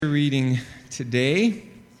Reading today,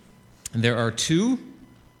 there are two,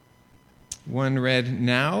 one read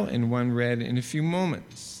now and one read in a few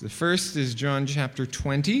moments. The first is John chapter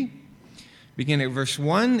 20, beginning at verse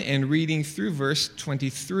 1 and reading through verse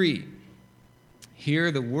 23. Hear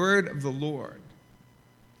the word of the Lord.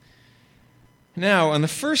 Now, on the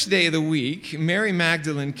first day of the week, Mary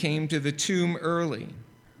Magdalene came to the tomb early,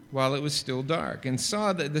 while it was still dark, and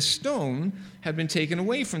saw that the stone had been taken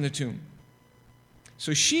away from the tomb.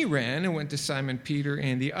 So she ran and went to Simon Peter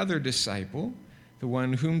and the other disciple, the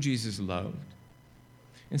one whom Jesus loved,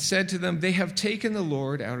 and said to them, "They have taken the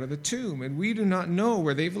Lord out of the tomb, and we do not know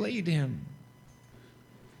where they've laid him."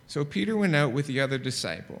 So Peter went out with the other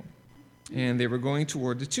disciple, and they were going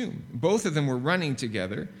toward the tomb. Both of them were running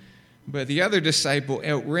together, but the other disciple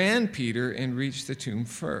outran Peter and reached the tomb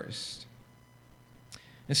first.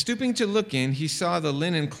 And stooping to look in, he saw the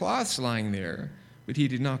linen cloths lying there, but he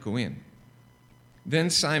did not go in.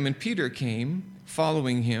 Then Simon Peter came,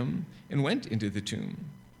 following him, and went into the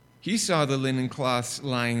tomb. He saw the linen cloths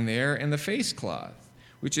lying there and the face cloth,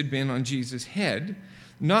 which had been on Jesus' head,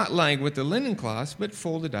 not lying with the linen cloths, but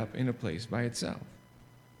folded up in a place by itself.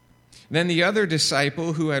 Then the other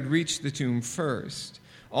disciple who had reached the tomb first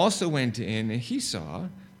also went in, and he saw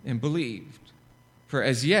and believed. For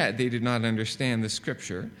as yet they did not understand the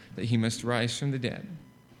scripture that he must rise from the dead.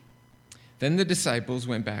 Then the disciples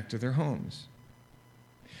went back to their homes.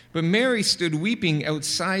 But Mary stood weeping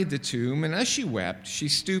outside the tomb, and as she wept, she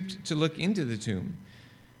stooped to look into the tomb.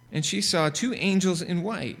 And she saw two angels in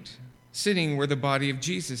white, sitting where the body of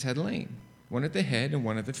Jesus had lain, one at the head and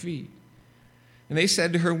one at the feet. And they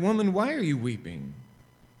said to her, "Woman, why are you weeping?"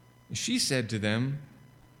 And she said to them,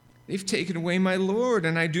 "They've taken away my Lord,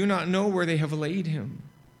 and I do not know where they have laid him."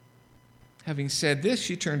 Having said this,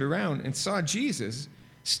 she turned around and saw Jesus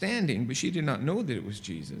standing, but she did not know that it was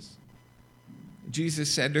Jesus.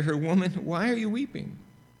 Jesus said to her, "Woman, why are you weeping?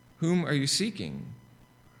 Whom are you seeking?"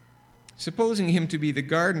 Supposing him to be the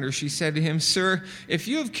gardener, she said to him, "Sir, if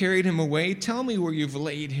you have carried him away, tell me where you've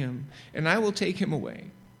laid him, and I will take him away."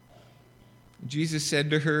 Jesus said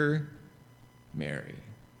to her, "Mary."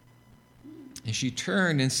 And she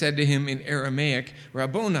turned and said to him in Aramaic,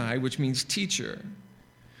 "Rabboni," which means teacher.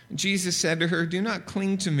 Jesus said to her, "Do not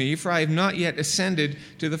cling to me, for I have not yet ascended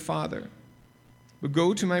to the Father. But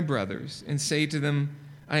go to my brothers and say to them,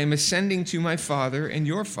 I am ascending to my Father and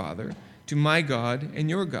your Father, to my God and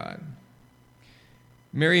your God."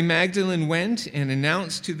 Mary Magdalene went and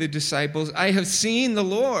announced to the disciples, "I have seen the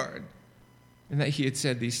Lord," and that he had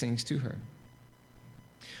said these things to her.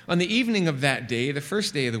 On the evening of that day, the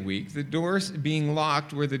first day of the week, the doors being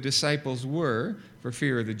locked where the disciples were, for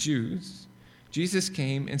fear of the Jews, Jesus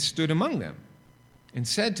came and stood among them and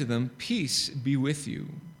said to them, "Peace be with you."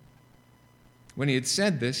 When he had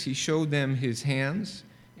said this, he showed them his hands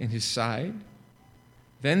and his side.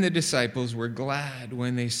 Then the disciples were glad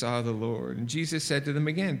when they saw the Lord. And Jesus said to them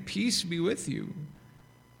again, "Peace be with you.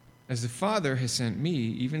 As the Father has sent me,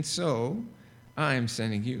 even so I am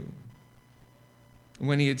sending you." And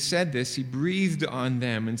when he had said this, he breathed on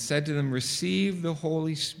them and said to them, "Receive the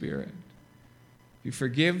Holy Spirit. If you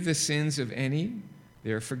forgive the sins of any,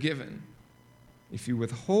 they are forgiven. If you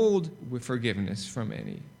withhold forgiveness from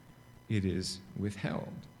any, it is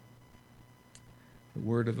withheld." The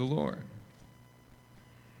word of the Lord.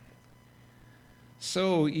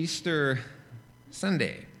 So, Easter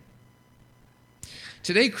Sunday.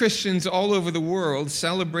 Today, Christians all over the world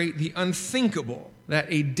celebrate the unthinkable, that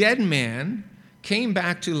a dead man came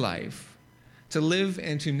back to life to live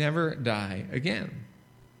and to never die again.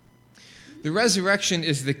 The resurrection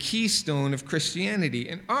is the keystone of Christianity.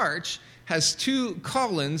 An arch has two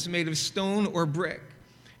columns made of stone or brick,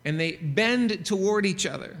 and they bend toward each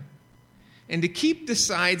other. And to keep the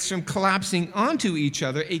sides from collapsing onto each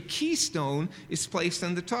other, a keystone is placed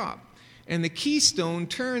on the top. And the keystone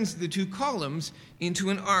turns the two columns into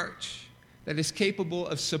an arch that is capable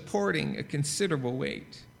of supporting a considerable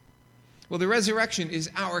weight. Well, the resurrection is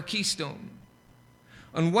our keystone.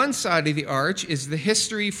 On one side of the arch is the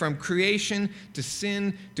history from creation to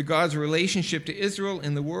sin to God's relationship to Israel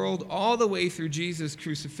and the world, all the way through Jesus'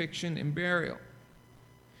 crucifixion and burial.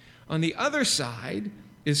 On the other side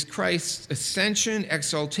is Christ's ascension,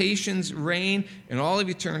 exaltations, reign, and all of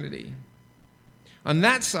eternity. On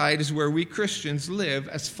that side is where we Christians live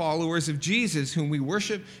as followers of Jesus, whom we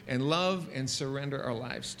worship and love and surrender our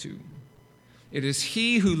lives to. It is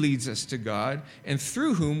he who leads us to God, and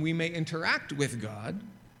through whom we may interact with God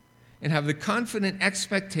and have the confident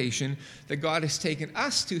expectation that God has taken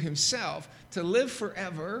us to himself to live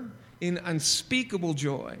forever in unspeakable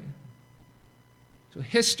joy. So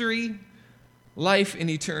history, life and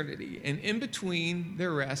eternity. And in between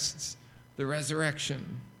there rests the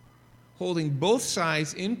resurrection, holding both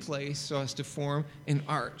sides in place so as to form an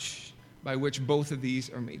arch by which both of these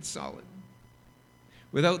are made solid.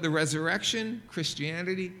 Without the resurrection,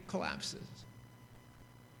 Christianity collapses.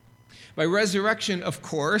 By resurrection, of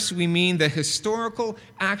course, we mean the historical,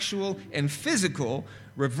 actual, and physical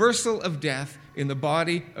reversal of death in the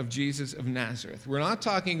body of Jesus of Nazareth. We're not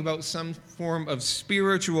talking about some form of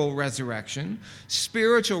spiritual resurrection.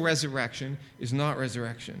 Spiritual resurrection is not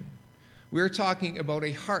resurrection. We're talking about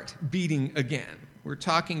a heart beating again. We're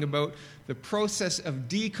talking about the process of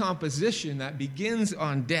decomposition that begins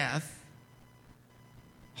on death,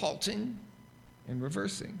 halting and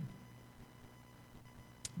reversing.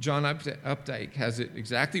 John Updike has it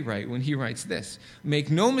exactly right when he writes this: "Make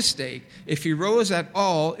no mistake, if he rose at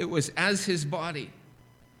all, it was as his body.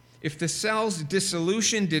 If the cell's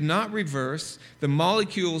dissolution did not reverse, the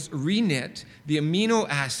molecules reknit, the amino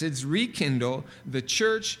acids rekindle, the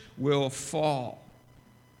church will fall."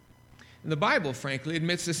 And the Bible, frankly,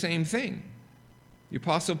 admits the same thing. The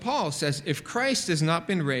Apostle Paul says, "If Christ has not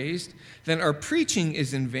been raised, then our preaching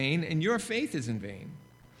is in vain and your faith is in vain.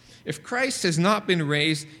 If Christ has not been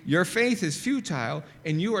raised, your faith is futile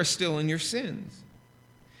and you are still in your sins.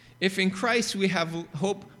 If in Christ we have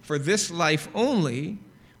hope for this life only,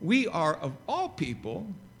 we are of all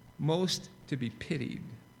people most to be pitied."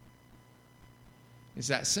 It's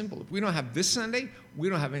that simple. If we don't have this Sunday, we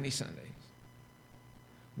don't have any Sundays.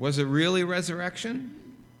 Was it really resurrection?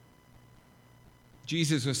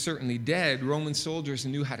 Jesus was certainly dead. Roman soldiers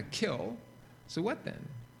knew how to kill. So what then?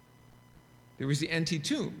 There was the empty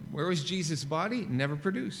tomb. Where was Jesus' body? Never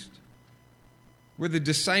produced. Were the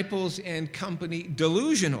disciples and company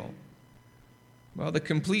delusional? Well, the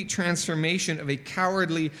complete transformation of a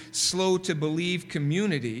cowardly, slow-to-believe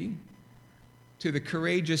community to the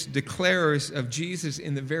courageous declarers of Jesus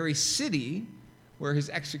in the very city where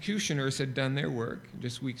his executioners had done their work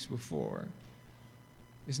just weeks before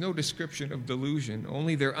is no description of delusion.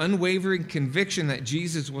 Only their unwavering conviction that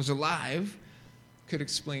Jesus was alive could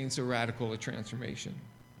explain so radical a transformation.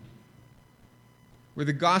 Were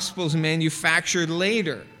the Gospels manufactured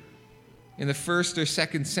later in the 1st or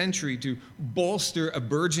 2nd century to bolster a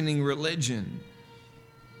burgeoning religion?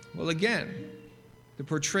 Well, again, the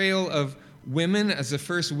portrayal of women as the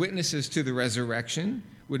first witnesses to the resurrection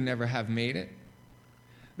would never have made it.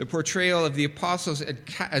 The portrayal of the apostles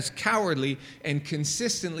as cowardly and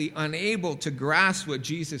consistently unable to grasp what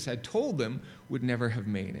Jesus had told them would never have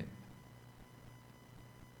made it.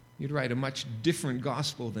 You'd write a much different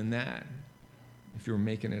gospel than that if you were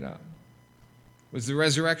making it up. Was the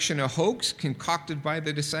resurrection a hoax concocted by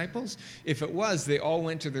the disciples? If it was, they all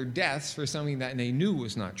went to their deaths for something that they knew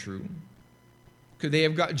was not true. Could they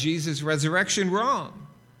have got Jesus' resurrection wrong?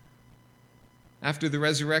 After the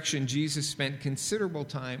resurrection, Jesus spent considerable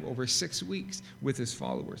time, over 6 weeks, with his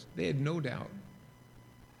followers. They had no doubt.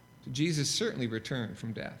 So Jesus certainly returned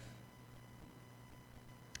from death.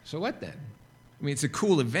 So what then? I mean, it's a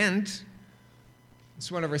cool event.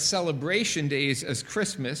 It's one of our celebration days as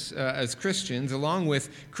Christmas, as Christians, along with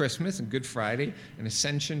Christmas and Good Friday and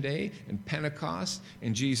Ascension Day and Pentecost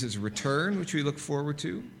and Jesus' return, which we look forward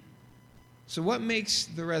to. So what makes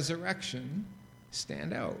the resurrection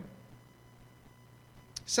stand out?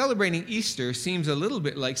 Celebrating Easter seems a little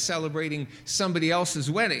bit like celebrating somebody else's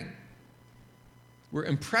wedding. We're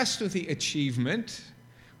impressed with the achievement.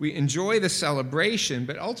 We enjoy the celebration,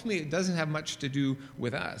 but ultimately it doesn't have much to do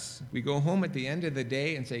with us. We go home at the end of the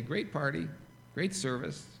day and say, great party, great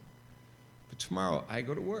service, but tomorrow I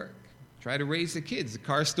go to work, try to raise the kids. The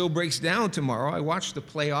car still breaks down tomorrow. I watch the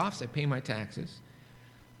playoffs. I pay my taxes.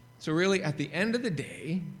 So really, at the end of the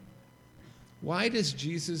day, why does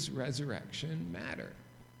Jesus' resurrection matter?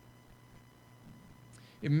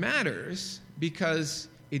 It matters because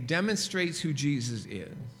it demonstrates who Jesus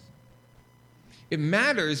is. It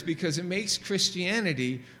matters because it makes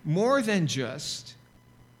Christianity more than just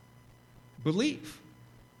belief.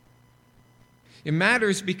 It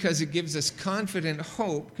matters because it gives us confident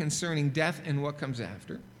hope concerning death and what comes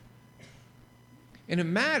after. And it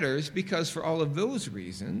matters because for all of those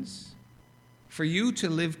reasons, for you to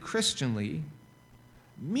live Christianly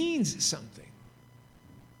means something.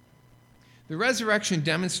 The resurrection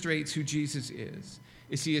demonstrates who Jesus is.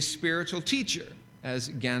 Is he a spiritual teacher, as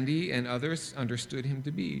Gandhi and others understood him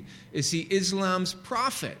to be? Is he Islam's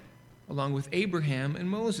prophet, along with Abraham and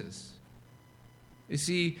Moses? Is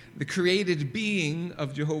he the created being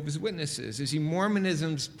of Jehovah's Witnesses? Is he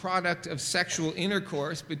Mormonism's product of sexual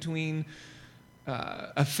intercourse between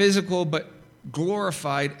a physical but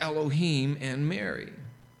glorified Elohim and Mary?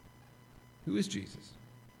 Who is Jesus?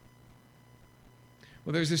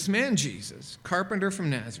 Well, there's this man, Jesus, carpenter from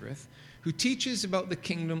Nazareth, who teaches about the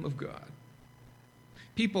kingdom of God.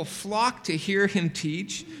 People flock to hear him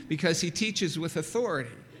teach because he teaches with authority.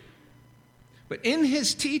 But in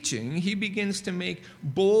his teaching, he begins to make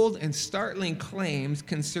bold and startling claims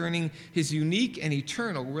concerning his unique and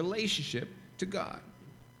eternal relationship to God.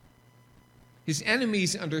 His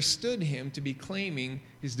enemies understood him to be claiming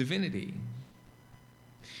his divinity.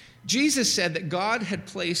 Jesus said that God had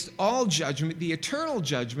placed all judgment, the eternal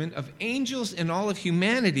judgment of angels and all of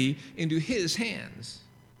humanity, into his hands.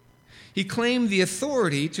 He claimed the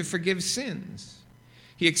authority to forgive sins.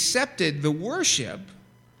 He accepted the worship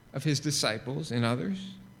of his disciples and others.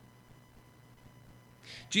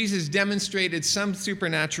 Jesus demonstrated some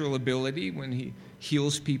supernatural ability when he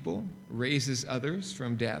heals people, raises others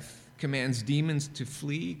from death, commands demons to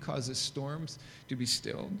flee, causes storms to be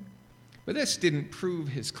stilled. But this didn't prove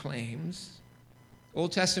his claims.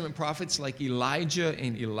 Old Testament prophets like Elijah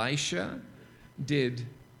and Elisha did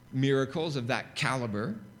miracles of that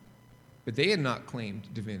caliber, but they had not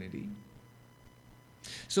claimed divinity.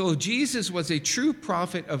 So if Jesus was a true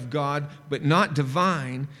prophet of God, but not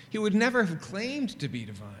divine, he would never have claimed to be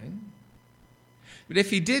divine. But if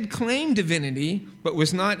he did claim divinity, but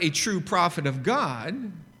was not a true prophet of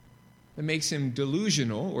God, that makes him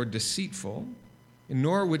delusional or deceitful, and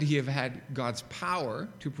nor would he have had God's power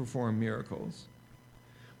to perform miracles.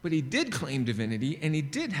 But he did claim divinity, and he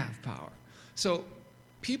did have power. So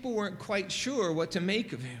people weren't quite sure what to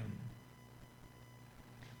make of him.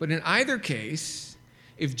 But in either case,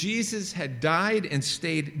 if Jesus had died and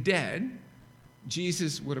stayed dead,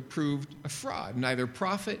 Jesus would have proved a fraud, neither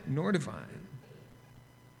prophet nor divine.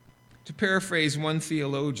 To paraphrase one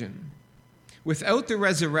theologian, without the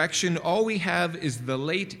resurrection, all we have is the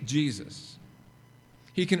late Jesus.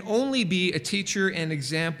 He can only be a teacher and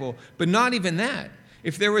example, but not even that.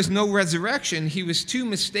 If there was no resurrection, he was too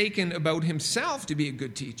mistaken about himself to be a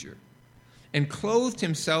good teacher and clothed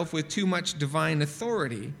himself with too much divine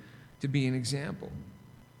authority to be an example.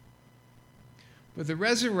 But the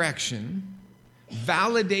resurrection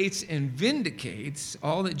validates and vindicates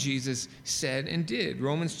all that Jesus said and did.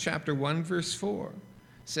 Romans chapter 1, verse 4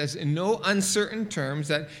 says in no uncertain terms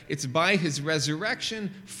that it's by his resurrection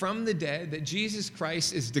from the dead that Jesus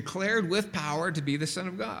Christ is declared with power to be the Son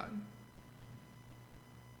of God.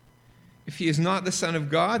 If he is not the Son of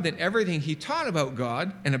God, then everything he taught about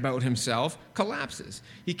God and about himself collapses.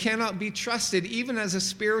 He cannot be trusted even as a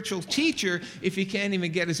spiritual teacher if he can't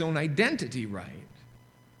even get his own identity right.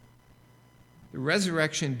 The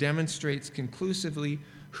resurrection demonstrates conclusively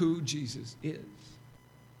who Jesus is.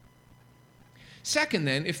 Second,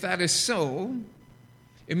 then, if that is so,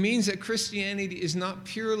 it means that Christianity is not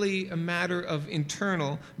purely a matter of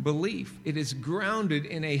internal belief. It is grounded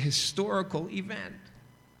in a historical event.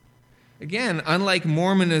 Again, unlike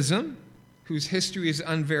Mormonism, whose history is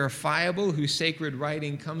unverifiable, whose sacred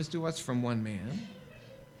writing comes to us from one man,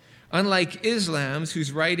 unlike Islam's,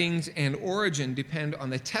 whose writings and origin depend on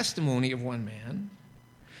the testimony of one man,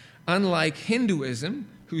 unlike Hinduism,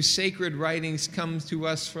 whose sacred writings come to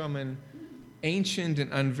us from an ancient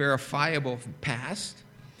and unverifiable past,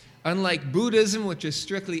 unlike Buddhism, which is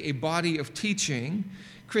strictly a body of teaching,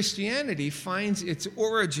 Christianity finds its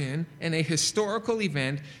origin in a historical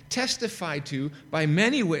event testified to by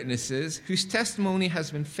many witnesses whose testimony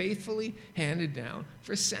has been faithfully handed down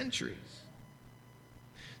for centuries.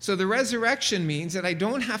 So the resurrection means that I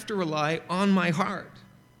don't have to rely on my heart.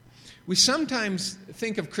 We sometimes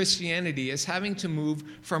think of Christianity as having to move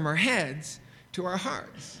from our heads to our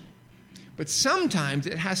hearts. But sometimes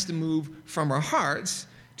it has to move from our hearts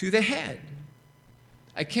to the head.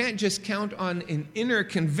 I can't just count on an inner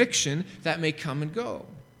conviction that may come and go.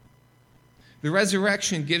 The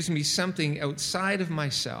resurrection gives me something outside of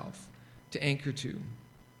myself to anchor to.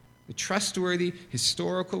 The trustworthy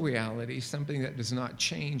historical reality, something that does not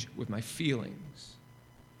change with my feelings.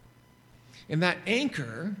 And that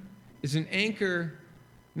anchor is an anchor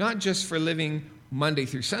not just for living Monday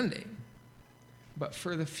through Sunday, but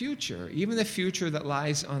for the future, even the future that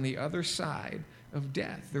lies on the other side of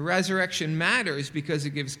death. The resurrection matters because it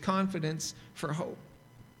gives confidence for hope.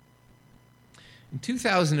 In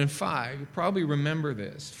 2005, you probably remember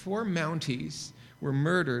this, 4 Mounties were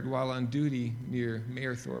murdered while on duty near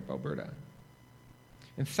Mayerthorpe, Alberta.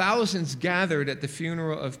 And thousands gathered at the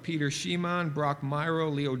funeral of Peter Shimon, Brock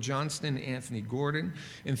Myro, Leo Johnston, and Anthony Gordon,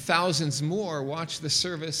 and thousands more watched the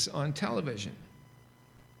service on television.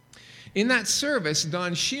 In that service,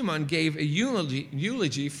 Don Shimon gave a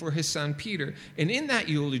eulogy for his son Peter, and in that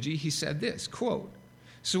eulogy he said this, quote,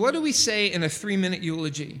 "So what do we say in a 3-minute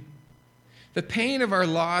eulogy? The pain of our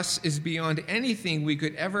loss is beyond anything we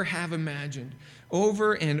could ever have imagined.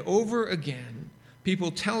 Over and over again,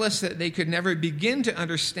 people tell us that they could never begin to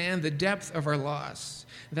understand the depth of our loss.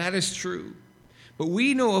 That is true. But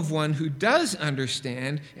we know of one who does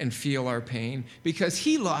understand and feel our pain because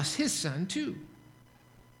he lost his son too.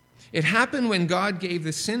 It happened when God gave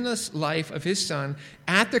the sinless life of his son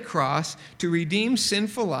at the cross to redeem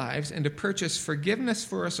sinful lives and to purchase forgiveness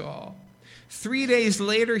for us all. 3 days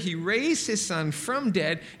later, he raised his son from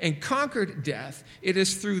dead and conquered death. It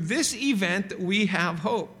is through this event that we have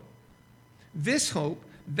hope. This hope,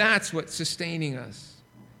 that's what's sustaining us.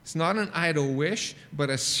 It's not an idle wish, but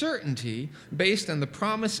a certainty based on the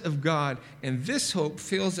promise of God. And this hope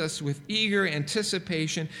fills us with eager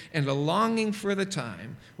anticipation and a longing for the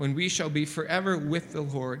time when we shall be forever with the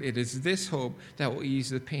Lord. It is this hope that will ease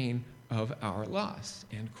the pain of our loss.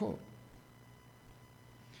 End quote.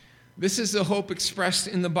 This is the hope expressed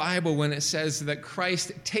in the Bible when it says that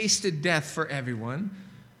Christ tasted death for everyone,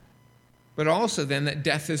 but also then that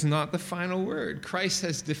death is not the final word. Christ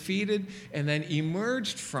has defeated and then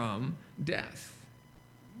emerged from death.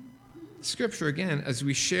 Scripture again, as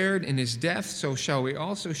we shared in his death, so shall we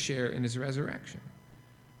also share in his resurrection.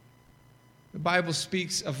 The Bible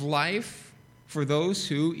speaks of life for those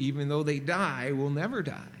who, even though they die, will never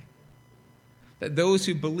die. That those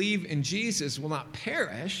who believe in Jesus will not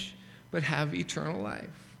perish, but have eternal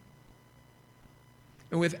life.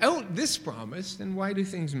 And without this promise, then why do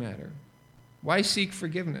things matter? Why seek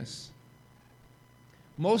forgiveness?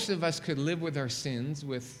 Most of us could live with our sins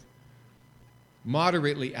with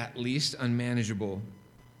moderately, at least, unmanageable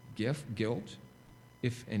guilt,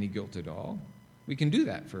 if any guilt at all. We can do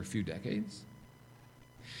that for a few decades.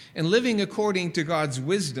 And living according to God's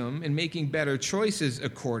wisdom and making better choices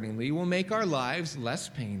accordingly will make our lives less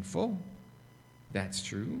painful. That's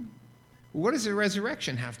true. What does the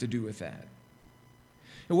resurrection have to do with that?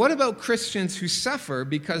 And what about Christians who suffer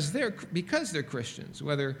because they're Christians,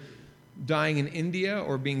 whether dying in India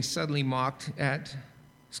or being suddenly mocked at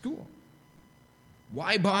school?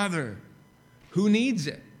 Why bother? Who needs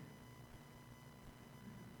it?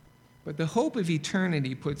 But the hope of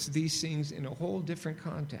eternity puts these things in a whole different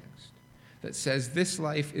context that says this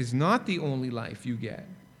life is not the only life you get,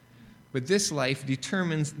 but this life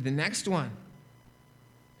determines the next one.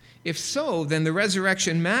 If so, then the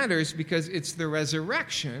resurrection matters because it's the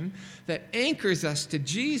resurrection that anchors us to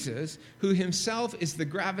Jesus, who himself is the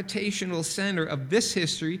gravitational center of this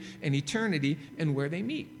history and eternity and where they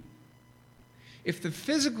meet. If the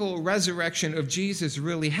physical resurrection of Jesus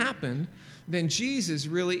really happened, then Jesus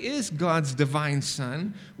really is God's divine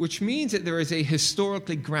Son, which means that there is a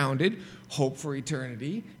historically grounded hope for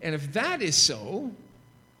eternity. And if that is so,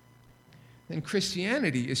 then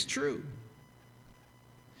Christianity is true.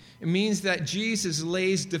 It means that Jesus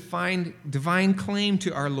lays divine claim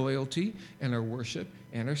to our loyalty and our worship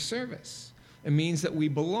and our service. It means that we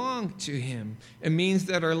belong to him. It means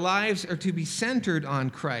that our lives are to be centered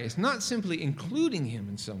on Christ, not simply including him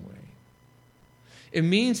in some way. It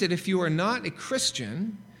means that if you are not a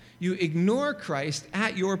Christian, you ignore Christ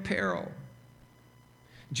at your peril.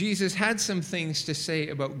 Jesus had some things to say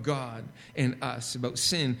about God and us, about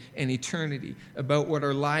sin and eternity, about what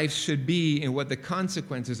our lives should be and what the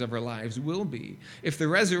consequences of our lives will be. If the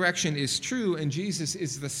resurrection is true and Jesus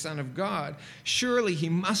is the Son of God, surely he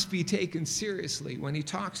must be taken seriously when he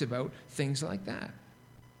talks about things like that.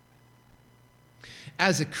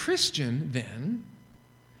 As a Christian, then,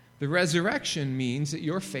 the resurrection means that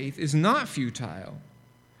your faith is not futile.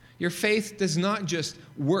 Your faith does not just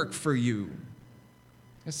work for you.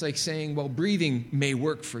 It's like saying, well, breathing may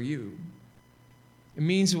work for you. It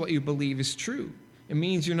means what you believe is true. It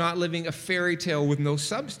means you're not living a fairy tale with no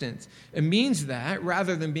substance. It means that,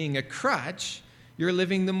 rather than being a crutch, you're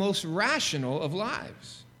living the most rational of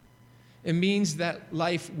lives. It means that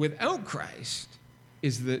life without Christ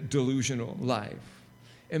is the delusional life.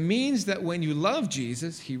 It means that when you love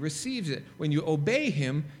Jesus, he receives it. When you obey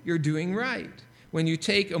him, you're doing right. When you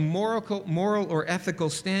take a moral or ethical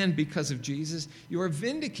stand because of Jesus, you are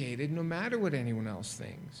vindicated no matter what anyone else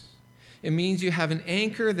thinks. It means you have an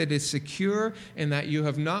anchor that is secure and that you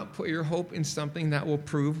have not put your hope in something that will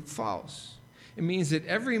prove false. It means that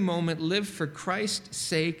every moment lived for Christ's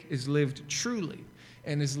sake is lived truly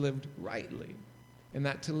and is lived rightly, and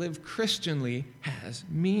that to live Christianly has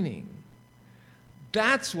meaning.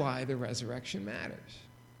 That's why the resurrection matters.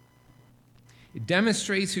 It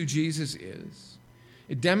demonstrates who Jesus is.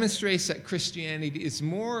 It demonstrates that Christianity is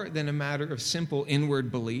more than a matter of simple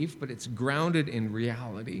inward belief, but it's grounded in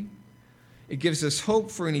reality. It gives us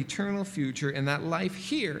hope for an eternal future, and that life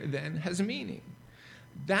here then has meaning.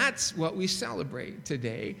 That's what we celebrate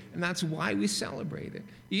today, and that's why we celebrate it.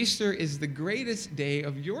 Easter is the greatest day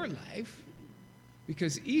of your life,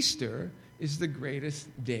 Because Easter is the greatest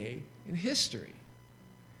day in history.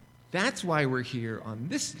 That's why we're here on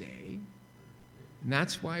this day, and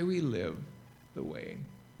that's why we live the way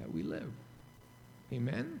that we live.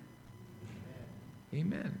 Amen?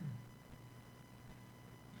 Amen.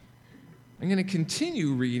 I'm going to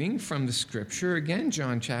continue reading from the scripture, again,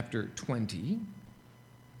 John chapter 20,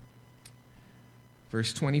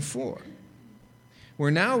 verse 24,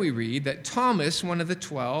 where now we read that Thomas, one of the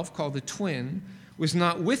 12, called the twin, was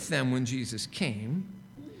not with them when Jesus came.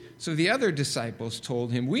 So the other disciples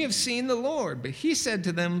told him, "We have seen the Lord." But he said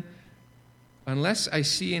to them, "Unless I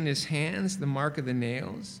see in his hands the mark of the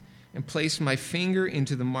nails, and place my finger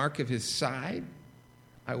into the mark of his side,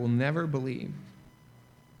 I will never believe."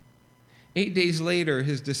 8 days later,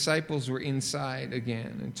 his disciples were inside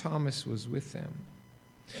again, and Thomas was with them.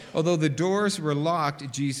 Although the doors were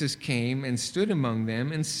locked, Jesus came and stood among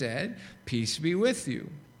them and said, "Peace be with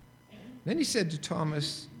you." Then he said to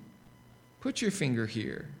Thomas, "Put your finger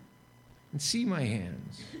here and see my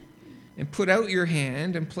hands, and put out your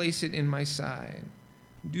hand and place it in my side.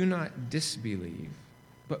 Do not disbelieve,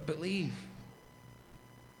 but believe."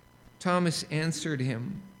 Thomas answered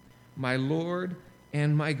him, "My Lord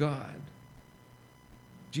and my God."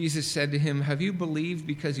 Jesus said to him, "Have you believed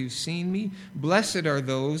because you've seen me? Blessed are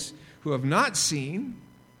those who have not seen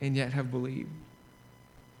and yet have believed."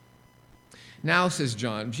 Now, says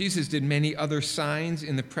John, Jesus did many other signs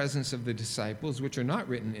in the presence of the disciples, which are not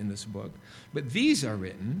written in this book, but these are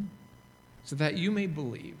written so that you may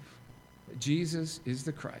believe that Jesus is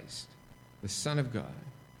the Christ, the Son of God,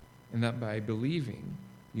 and that by believing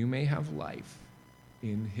you may have life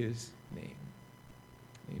in his name.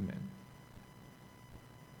 Amen.